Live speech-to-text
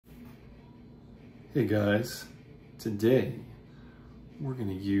Hey guys, today we're going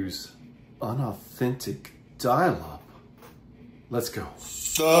to use unauthentic dial-up. Let's go.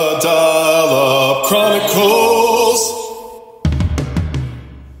 The Dial-Up Chronicles.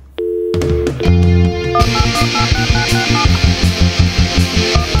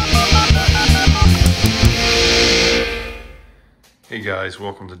 Hey guys,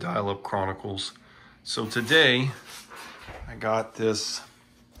 welcome to Dial-Up Chronicles. So today I got this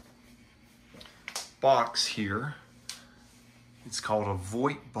box here. It's called a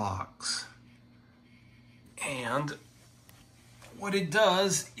Voip box. And what it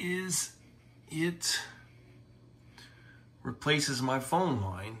does is it replaces my phone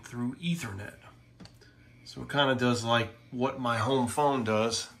line through Ethernet. So it kind of does like what my home phone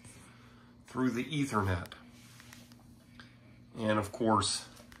does through the Ethernet. And of course,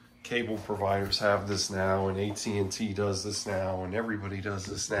 cable providers have this now, and AT&T does this now, and everybody does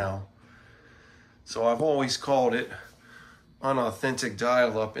this now. So I've always called it unauthentic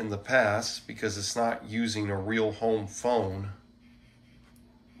dial-up in the past because it's not using a real home phone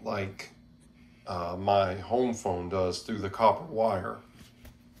like my home phone does through the copper wire.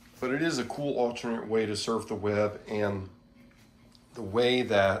 But it is a cool alternate way to surf the web, and the way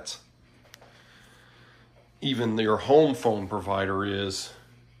that even your home phone provider is,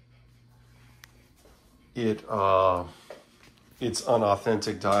 it's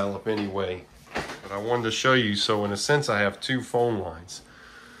unauthentic dial-up anyway. But I wanted to show you, so in a sense I have two phone lines.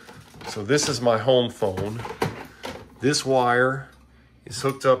 So this is my home phone. This wire is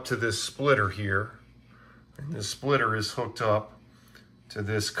hooked up to this splitter here, and this splitter is hooked up to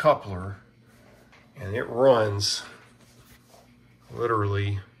this coupler, and it runs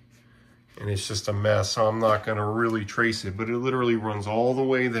literally, and it's just a mess, so I'm not going to really trace it, but it literally runs all the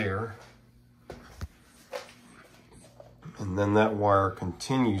way there. And then that wire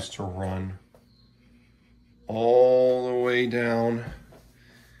continues to run all the way down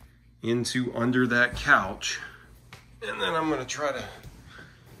into under that couch. And then I'm going to try to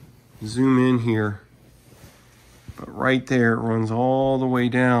zoom in here. But right there, it runs all the way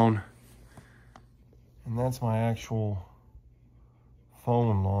down. And that's my actual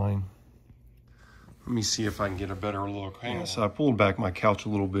phone line. Let me see if I can get a better look. Hang on. So I pulled back my couch a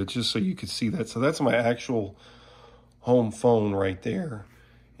little bit just so you could see that. So that's my actual home phone right there.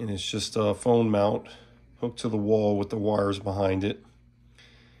 And it's just a phone mount hooked to the wall with the wires behind it.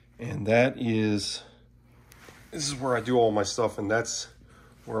 And this is where I do all my stuff, and that's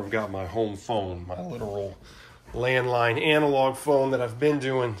where I've got my home phone, my literal landline analog phone that I've been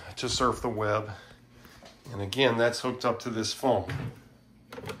doing to surf the web. And again, that's hooked up to this phone.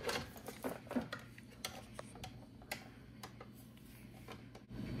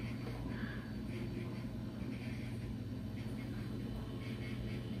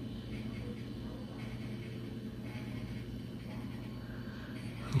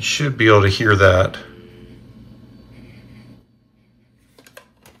 You should be able to hear that.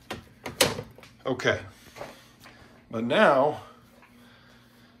 Okay, but now,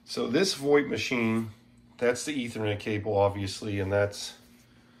 so this Voip machine, that's the Ethernet cable obviously, and that's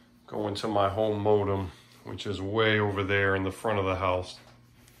going to my home modem, which is way over there in the front of the house.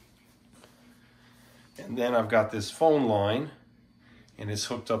 And then I've got this phone line, and it's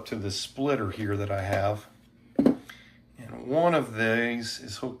hooked up to this splitter here that I have. And one of these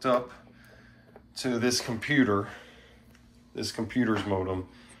is hooked up to this computer's modem,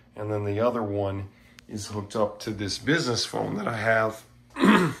 and then the other one is hooked up to this business phone that I have.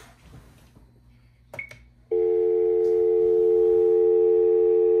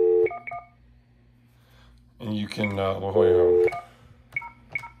 And you can, well, wait on.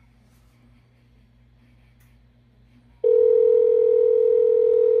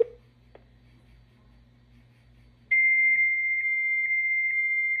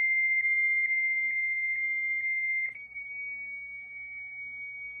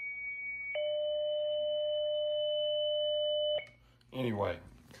 Anyway,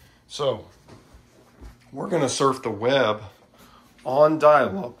 so we're going to surf the web on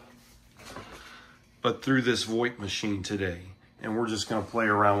dial-up, but through this Voip machine today. And we're just going to play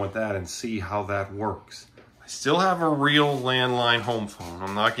around with that and see how that works. I still have a real landline home phone.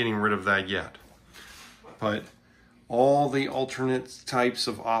 I'm not getting rid of that yet. But all the alternate types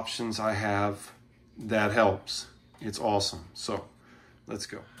of options I have, that helps. It's awesome. So let's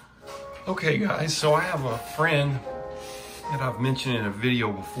go. Okay guys, so I have a friend that I've mentioned in a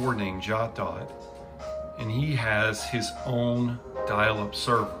video before named Jot Dot, and he has his own dial-up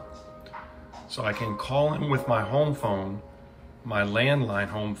server. So I can call him with my home phone, my landline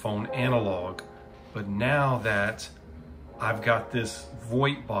home phone analog, but now that I've got this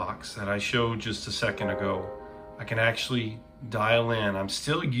VoIP box that I showed just a second ago. I can actually dial in. I'm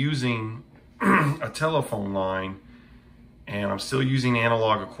still using a telephone line and I'm still using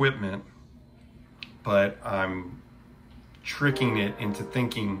analog equipment, but I'm tricking it into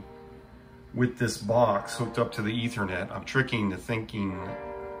thinking with this box hooked up to the Ethernet, I'm tricking to thinking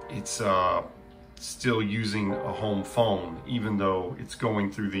it's still using a home phone, even though it's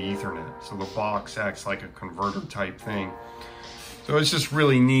going through the Ethernet. So the box acts like a converter type thing. So it's just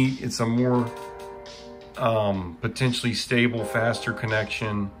really neat. It's a more potentially stable, faster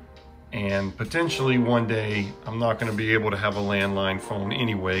connection. And potentially one day, I'm not going to be able to have a landline phone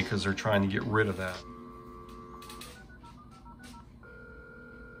anyway, because they're trying to get rid of that.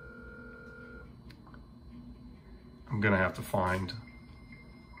 I'm going to have to find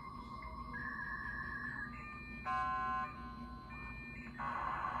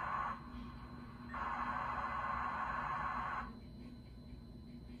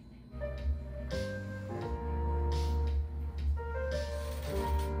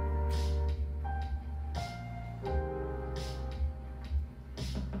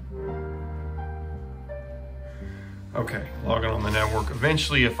okay, logging on the network.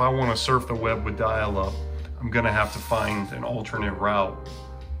 Eventually, if I want to surf the web with dial-up, I'm going to have to find an alternate route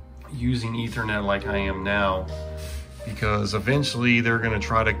using Ethernet like I am now, because eventually they're going to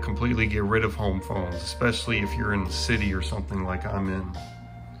try to completely get rid of home phones, especially if you're in the city or something like I'm in,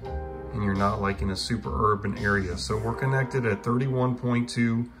 and you're not like in a super urban area. So we're connected at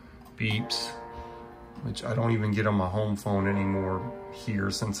 31.2 beeps, which I don't even get on my home phone anymore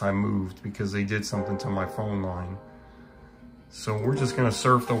here since I moved, because they did something to my phone line. So we're just gonna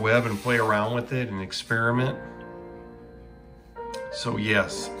surf the web and play around with it and experiment. So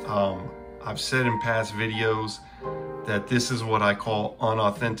yes, I've said in past videos that this is what I call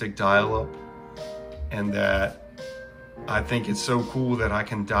unauthentic dial-up, and that I think it's so cool that I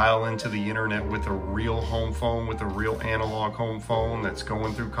can dial into the internet with a real home phone, with a real analog home phone that's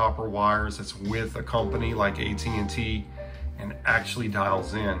going through copper wires, that's with a company like AT&T, and actually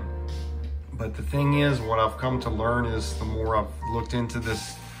dials in. But the thing is, what I've come to learn is the more I've looked into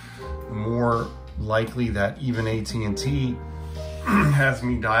this, the more likely that even AT&T has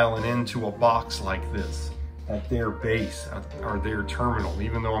me dialing into a box like this at their base or their terminal,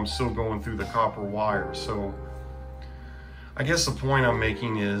 even though I'm still going through the copper wire. So I guess the point I'm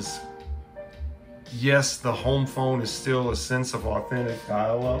making is, yes, the home phone is still a sense of authentic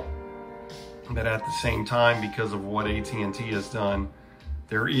dial-up, but at the same time, because of what AT&T has done,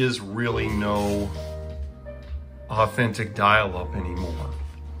 there is really no authentic dial-up anymore.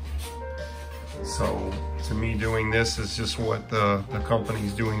 So to me, doing this is just what the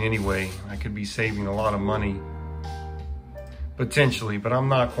company's doing anyway. I could be saving a lot of money, potentially, but I'm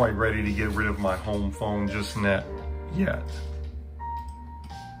not quite ready to get rid of my home phone just yet.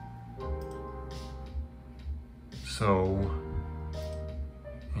 So,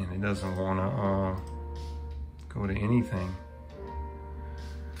 and it doesn't want to go to anything.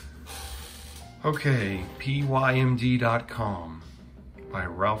 Okay, pymd.com by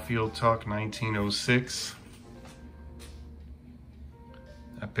Ralphfield Tuck 1906.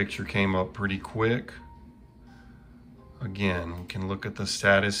 That picture came up pretty quick. Again, we can look at the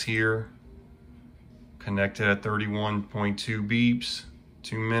status here. Connected at 31.2 beeps,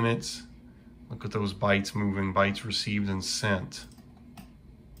 2 minutes. Look at those bytes moving, bytes received and sent.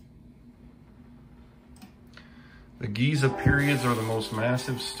 The Giza pyramids are the most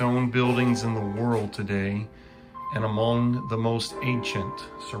massive stone buildings in the world today, and among the most ancient,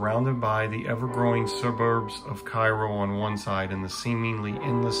 surrounded by the ever-growing suburbs of Cairo on one side and the seemingly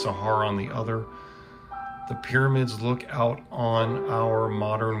endless Sahara on the other. The pyramids look out on our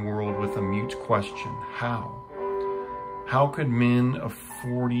modern world with a mute question: how? How could men of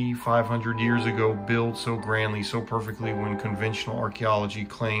 4,500 years ago build so grandly, so perfectly, when conventional archaeology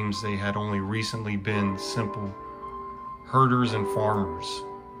claims they had only recently been simple herders and farmers?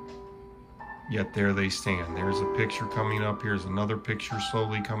 Yet there they stand. There's a picture coming up. Here's another picture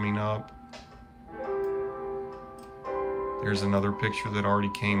slowly coming up. There's another picture that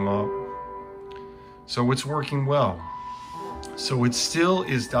already came up. So it's working well. So it still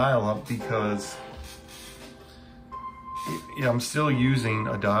is dial-up, because I'm still using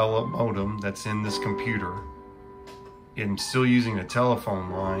a dial-up modem that's in this computer. I'm still using a telephone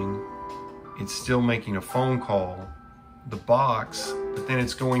line. It's still making a phone call. The box, but then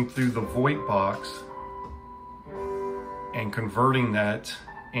it's going through the VoIP box and converting that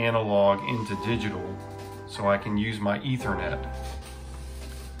analog into digital so I can use my Ethernet.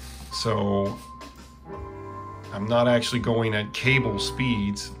 So I'm not actually going at cable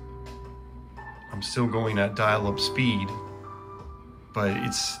speeds. I'm still going at dial-up speed, But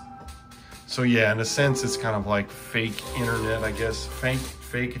it's, so yeah, in a sense, it's kind of like fake internet, I guess.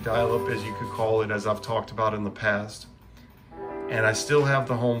 Fake dial-up, as you could call it, as I've talked about in the past. And I still have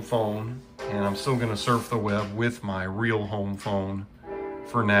the home phone, and I'm still gonna surf the web with my real home phone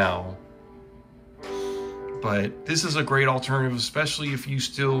for now. But this is a great alternative, especially if you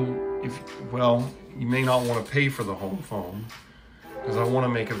well, you may not want to pay for the home phone, because I want to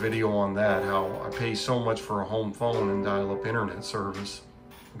make a video on that, how I pay so much for a home phone and dial-up internet service.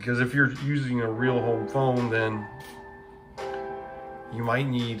 Because if you're using a real home phone, then you might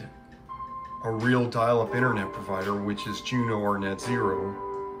need a real dial-up internet provider, which is Juno or NetZero.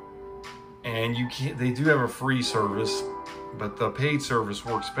 And they do have a free service, but the paid service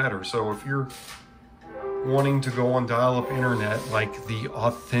works better. So if you're wanting to go on dial-up internet like the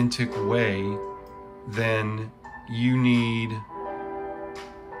authentic way, then you need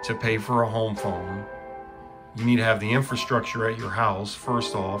to pay for a home phone. You need to have the infrastructure at your house,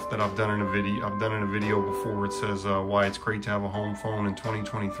 first off, that I've done in a video. I've done in a video before. It says why it's great to have a home phone in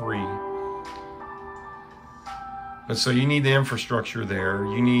 2023. But so you need the infrastructure there.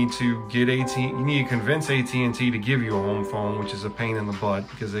 You need to get you need to convince AT&T to give you a home phone, which is a pain in the butt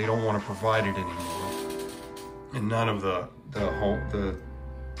because they don't want to provide it anymore. And none of the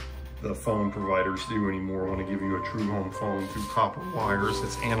phone providers do anymore want to give you a true home phone through copper wires.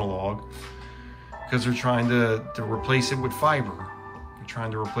 It's analog, because they're trying to replace it with fiber. They're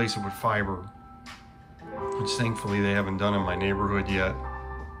trying to replace it with fiber, which thankfully they haven't done in my neighborhood yet.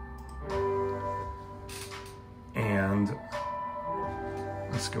 And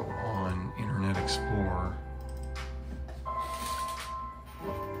let's go on Internet Explorer.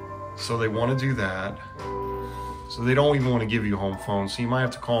 So they want to do that. So they don't even want to give you a home phone. So you might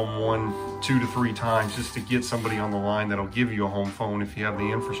have to call them 1, 2 to 3 times just to get somebody on the line that'll give you a home phone if you have the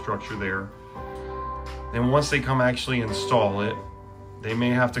infrastructure there. Then once they come actually install it, they may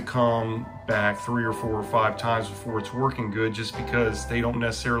have to come back 3 or 4 or 5 times before it's working good, just because they don't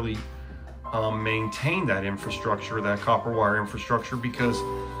necessarily maintain that infrastructure, that copper wire infrastructure, because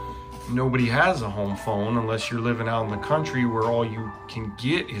nobody has a home phone unless you're living out in the country where all you can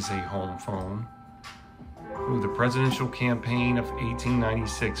get is a home phone. Ooh, the presidential campaign of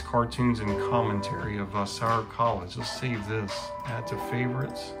 1896, cartoons and commentary of Vassar College. Let's save this, add to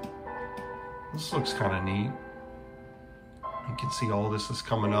favorites. This looks kind of neat. You can see all this is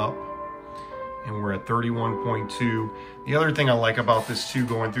coming up, and we're at 31.2. The other thing I like about this too,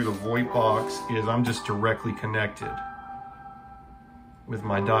 going through the VoIP box, is I'm just directly connected with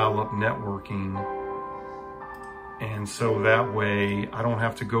my dial-up networking. And so that way I don't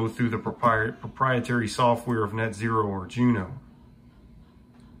have to go through the proprietary software of NetZero or Juno.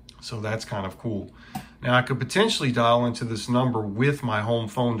 So that's kind of cool. Now I could potentially dial into this number with my home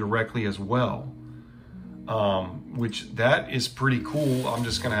phone directly as well, which that is pretty cool. I'm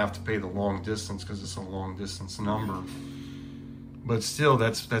just gonna have to pay the long distance because it's a long distance number. But still,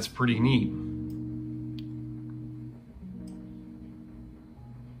 that's pretty neat.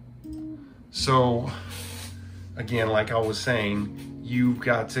 So again, like I was saying, you've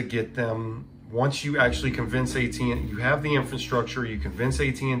got to get them, once you actually convince AT&T, you have the infrastructure, you convince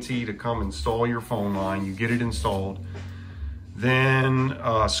AT&T to come install your phone line, you get it installed, then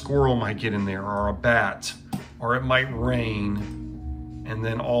a squirrel might get in there, or a bat, or it might rain, and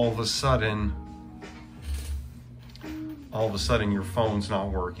then all of a sudden your phone's not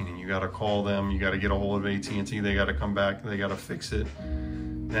working, and you got to call them, you got to get a hold of AT&T, they got to come back, they got to fix it.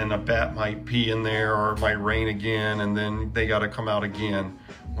 Then a bat might pee in there, or it might rain again, and then they got to come out again.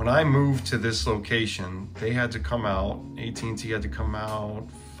 When I moved to this location, they had to come out, AT&T had to come out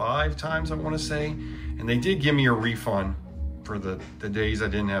 5 times, I want to say, and they did give me a refund for the days I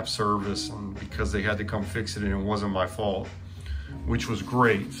didn't have service, and because they had to come fix it and it wasn't my fault, which was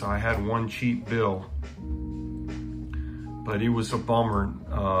great. So I had one cheap bill, but it was a bummer.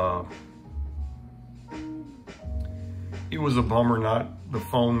 It was a bummer, the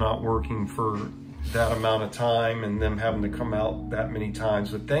phone not working for that amount of time and them having to come out that many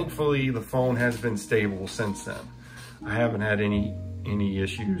times. But thankfully the phone has been stable since then. I haven't had any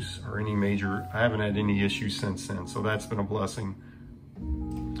issues, or I haven't had any issues since then. So that's been a blessing.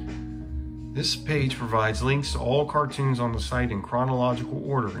 This page provides links to all cartoons on the site in chronological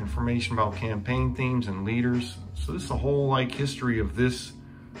order, information about campaign themes and leaders. So this is a whole like history of this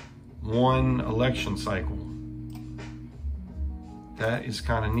one election cycle. That is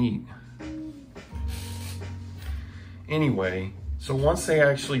kind of neat. Anyway, so once they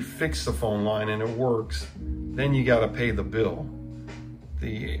actually fix the phone line and it works, then you got to pay the bill.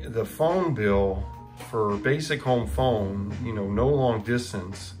 The phone bill for basic home phone, no long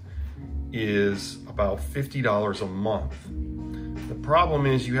distance, is about $50 a month. The problem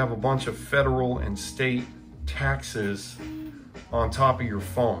is you have a bunch of federal and state taxes on top of your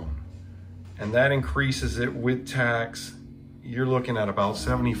phone, and that increases it with tax. You're looking at about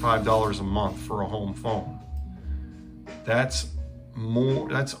 $75 a month for a home phone. That's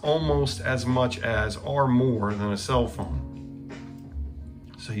almost as much as or more than a cell phone.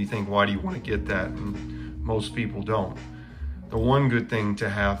 So you think, why do you want to get that? And most people don't. The one good thing to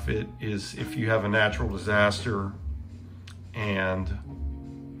have it is if you have a natural disaster and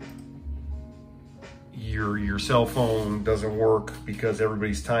your cell phone doesn't work because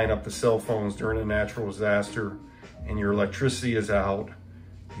everybody's tying up the cell phones during a natural disaster and your electricity is out,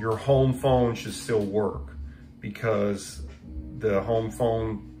 your home phone should still work, because the home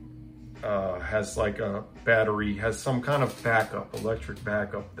phone has like a battery, has some kind of backup, electric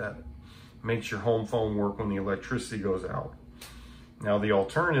backup, that makes your home phone work when the electricity goes out. Now the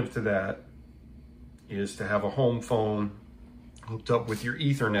alternative to that is to have a home phone hooked up with your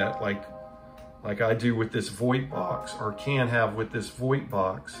Ethernet, like I do with this Voip box, or can have with this Voip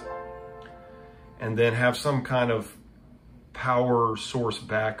box, and then have some kind of power source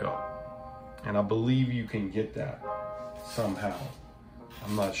backup. And I believe you can get that somehow.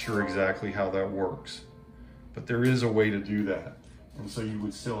 I'm not sure exactly how that works, but there is a way to do that. And so you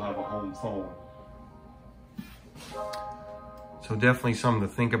would still have a home phone. So definitely something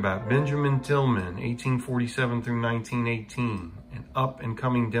to think about. Benjamin Tillman, 1847 through 1918, an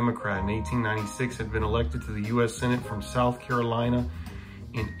up-and-coming Democrat. In 1896, had been elected to the U.S. Senate from South Carolina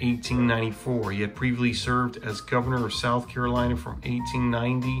in 1894. He had previously served as governor of South Carolina from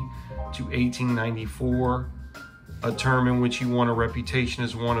 1890 to 1894, a term in which he won a reputation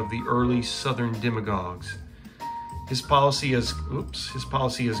as one of the early Southern demagogues. His policy as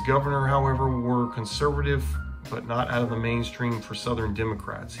governor, however, were conservative, but not out of the mainstream for Southern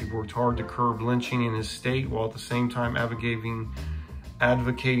Democrats. He worked hard to curb lynching in his state, while at the same time advocating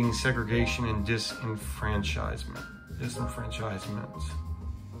segregation and disenfranchisement. Disenfranchisements.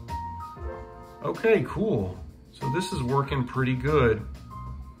 Okay, cool. So this is working pretty good.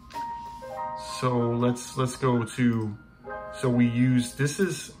 So let's go to, so we use, this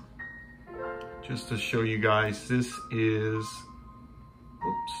is, just to show you guys, this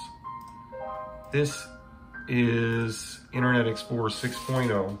is Internet Explorer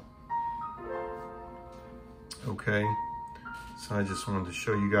 6.0. Okay, so I just wanted to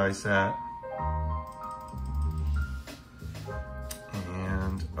show you guys that.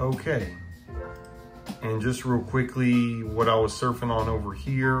 And okay, and just real quickly, what I was surfing on over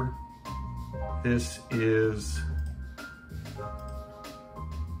here, this is,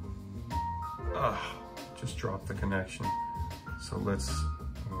 just dropped the connection. So let's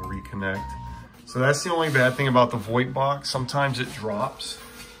reconnect. So that's the only bad thing about the Voip box. Sometimes it drops.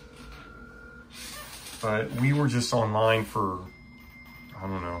 But we were just online for, I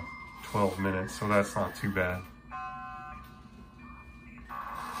don't know, 12 minutes, so that's not too bad.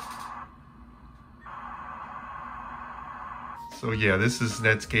 So yeah, this is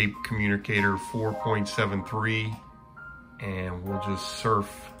Netscape Communicator 4.73, and we'll just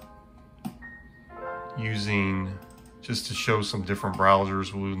surf using, just to show some different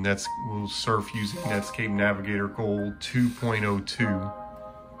browsers, we'll surf using Netscape Navigator Gold 2.02.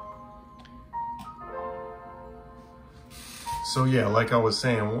 So yeah, like I was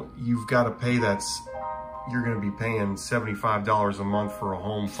saying, you've got to pay you're going to be paying $75 a month for a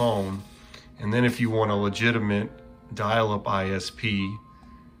home phone. And then if you want a legitimate dial-up ISP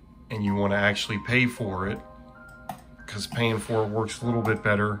and you want to actually pay for it, because paying for it works a little bit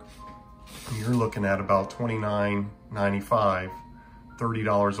better, you're looking at about $29.95,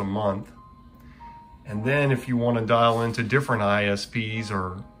 $30 a month. And then if you want to dial into different ISPs,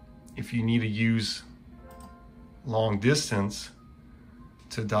 or if you need to use long distance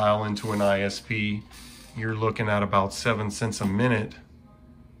to dial into an ISP, you're looking at about 7 cents a minute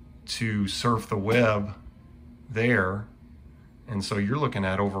to surf the web there. And so you're looking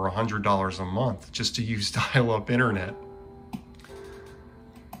at over $100 a month just to use dial-up internet.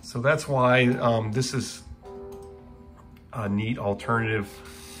 So that's why this is a neat alternative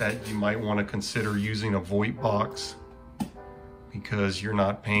that you might want to consider, using a Voip box, because you're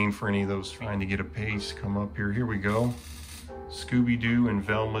not paying for any of those. Trying to get a page to come up here. Here we go. Scooby-Doo and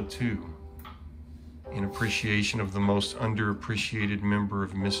Velma 2. In appreciation of the most underappreciated member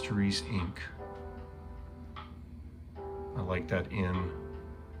of Mysteries, Inc. I like that in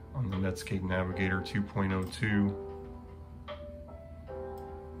on the Netscape Navigator 2.02.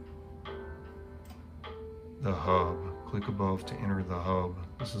 The hub. Click above to enter the hub.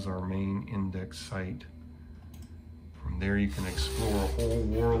 This is our main index site. From there you can explore a whole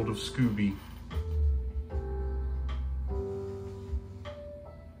world of Scooby.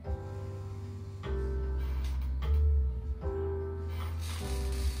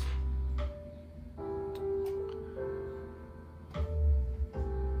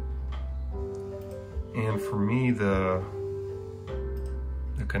 And for me, the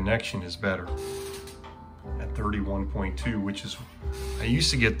connection is better at 31.2, which is, I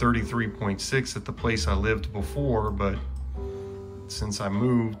used to get 33.6 at the place I lived before, but since I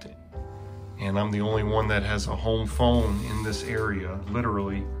moved and I'm the only one that has a home phone in this area,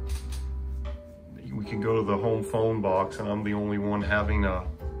 literally, we can go to the home phone box and I'm the only one having a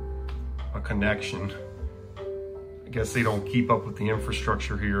connection. I guess they don't keep up with the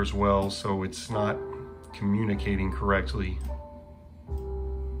infrastructure here as well, so it's not communicating correctly.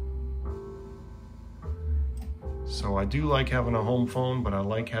 So I do like having a home phone, but I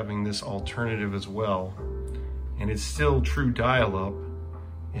like having this alternative as well. And it's still true dial-up.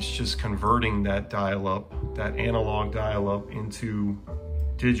 It's just converting that dial-up, that analog dial-up, into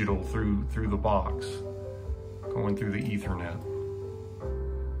digital through the box, going through the Ethernet.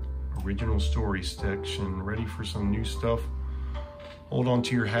 Original story section, ready for some new stuff? Hold on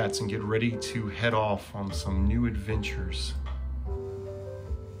to your hats and get ready to head off on some new adventures.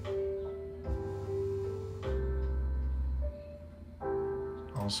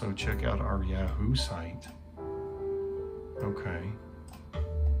 Also check out our Yahoo site. Okay.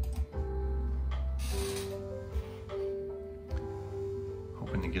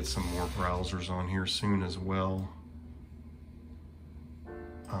 Hoping to get some more browsers on here soon as well.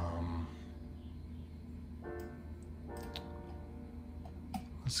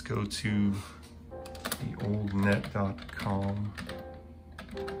 Let's go to theoldnet.com.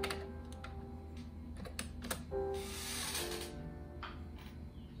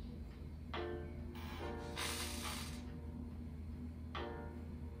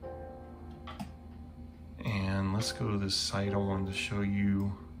 And let's go to this site I wanted to show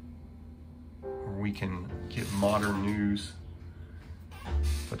you where we can get modern news,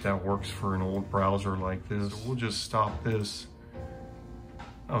 but that works for an old browser like this. So we'll just stop this.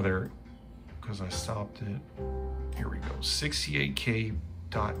 Oh, there, because I stopped it. Here we go,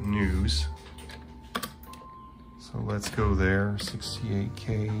 68k.news. So let's go there,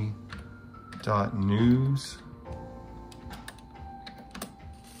 68k.news.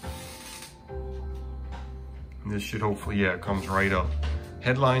 This should hopefully, yeah, it comes right up.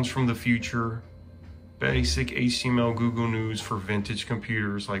 Headlines from the future, basic HTML Google News for vintage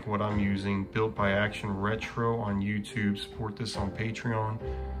computers like what I'm using, built by Action Retro on YouTube. Support this on Patreon.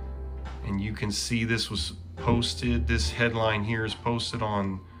 And you can see this was posted, this headline here is posted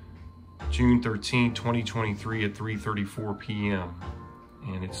on June 13, 2023 at 3:34 p.m.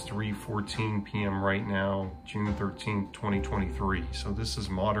 And it's 3:14 p.m. right now, June 13, 2023. So this is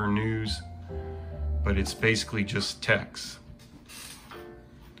modern news, but it's basically just text.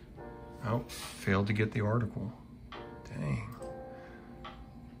 Oh, failed to get the article. Dang.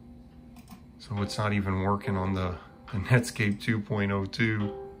 So it's not even working on the Netscape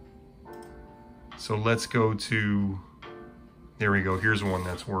 2.02. So let's go to, there we go, here's one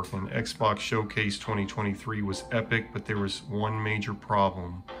that's working. Xbox Showcase 2023 was epic, but there was one major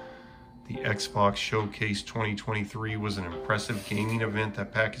problem. The Xbox Showcase 2023 was an impressive gaming event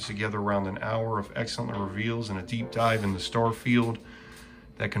that packaged together around an hour of excellent reveals and a deep dive into Starfield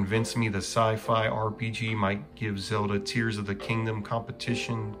that convinced me the sci-fi RPG might give Zelda Tears of the Kingdom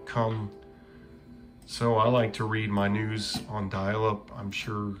competition come. So I like to read my news on dial-up. I'm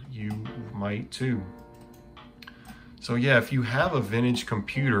sure you might too. So yeah, if you have a vintage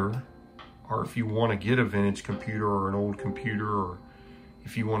computer, or if you want to get a vintage computer or an old computer, or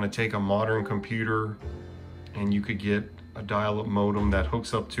if you want to take a modern computer and you could get a dial-up modem that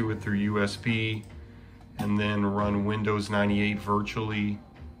hooks up to it through USB and then run Windows 98 virtually,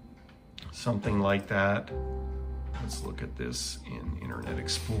 something like that. Let's look at this in Internet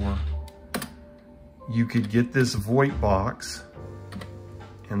Explorer. You could get this Voip box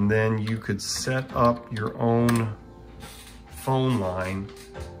and then you could set up your own phone line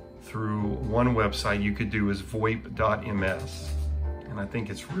through one website you could do is Voip.ms. And I think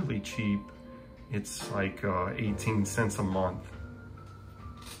it's really cheap. It's like 18 cents a month.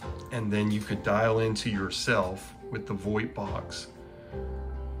 And then you could dial into yourself with the Voip box.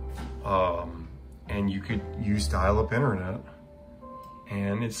 And you could use dial-up internet.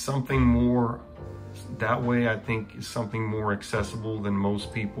 And it's something more, that way I think is something more accessible than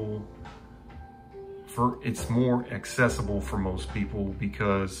most people. It's more accessible for most people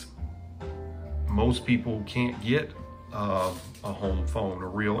because most people can't get a home phone, a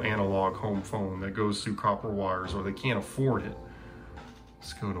real analog home phone that goes through copper wires, or they can't afford it.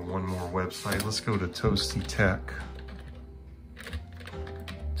 Let's go to one more website. Let's go to Toasty Tech.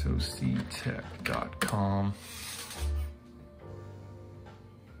 ToastyTech.com.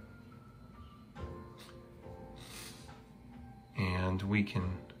 And we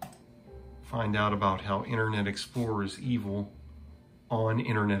can find out about how Internet Explorer is evil on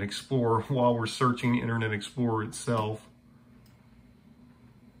Internet Explorer while we're searching Internet Explorer itself.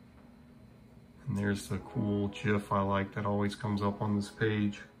 And there's the cool GIF I like that always comes up on this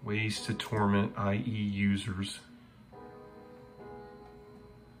page. Ways to torment IE users.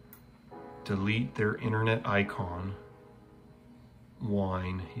 Delete their internet icon.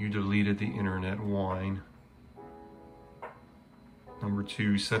 Whine. You deleted the internet. Whine. Number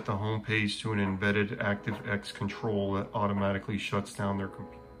 2, set the home page to an embedded ActiveX control that automatically shuts down their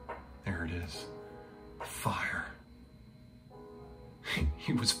computer. There it is. Fire.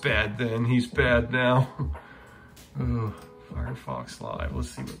 He was bad then, he's bad now. Ugh, Firefox Live,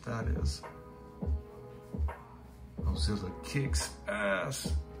 let's see what that is. Mozilla kicks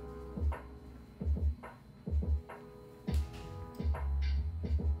ass.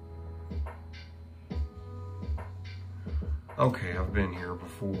 Okay, I've been here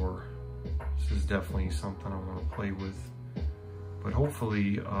before. This is definitely something I want to play with. But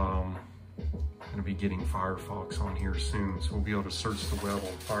hopefully, I'm going to be getting Firefox on here soon. So we'll be able to search the web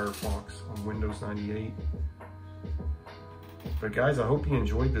on Firefox on Windows 98. But guys, I hope you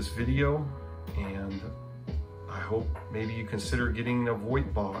enjoyed this video. And I hope maybe you consider getting a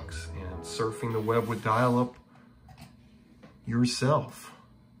VoIP box and surfing the web with dial-up yourself.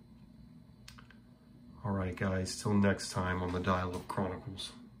 All right, guys, till next time on the Dial-Up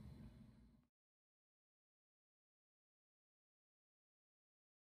Chronicles.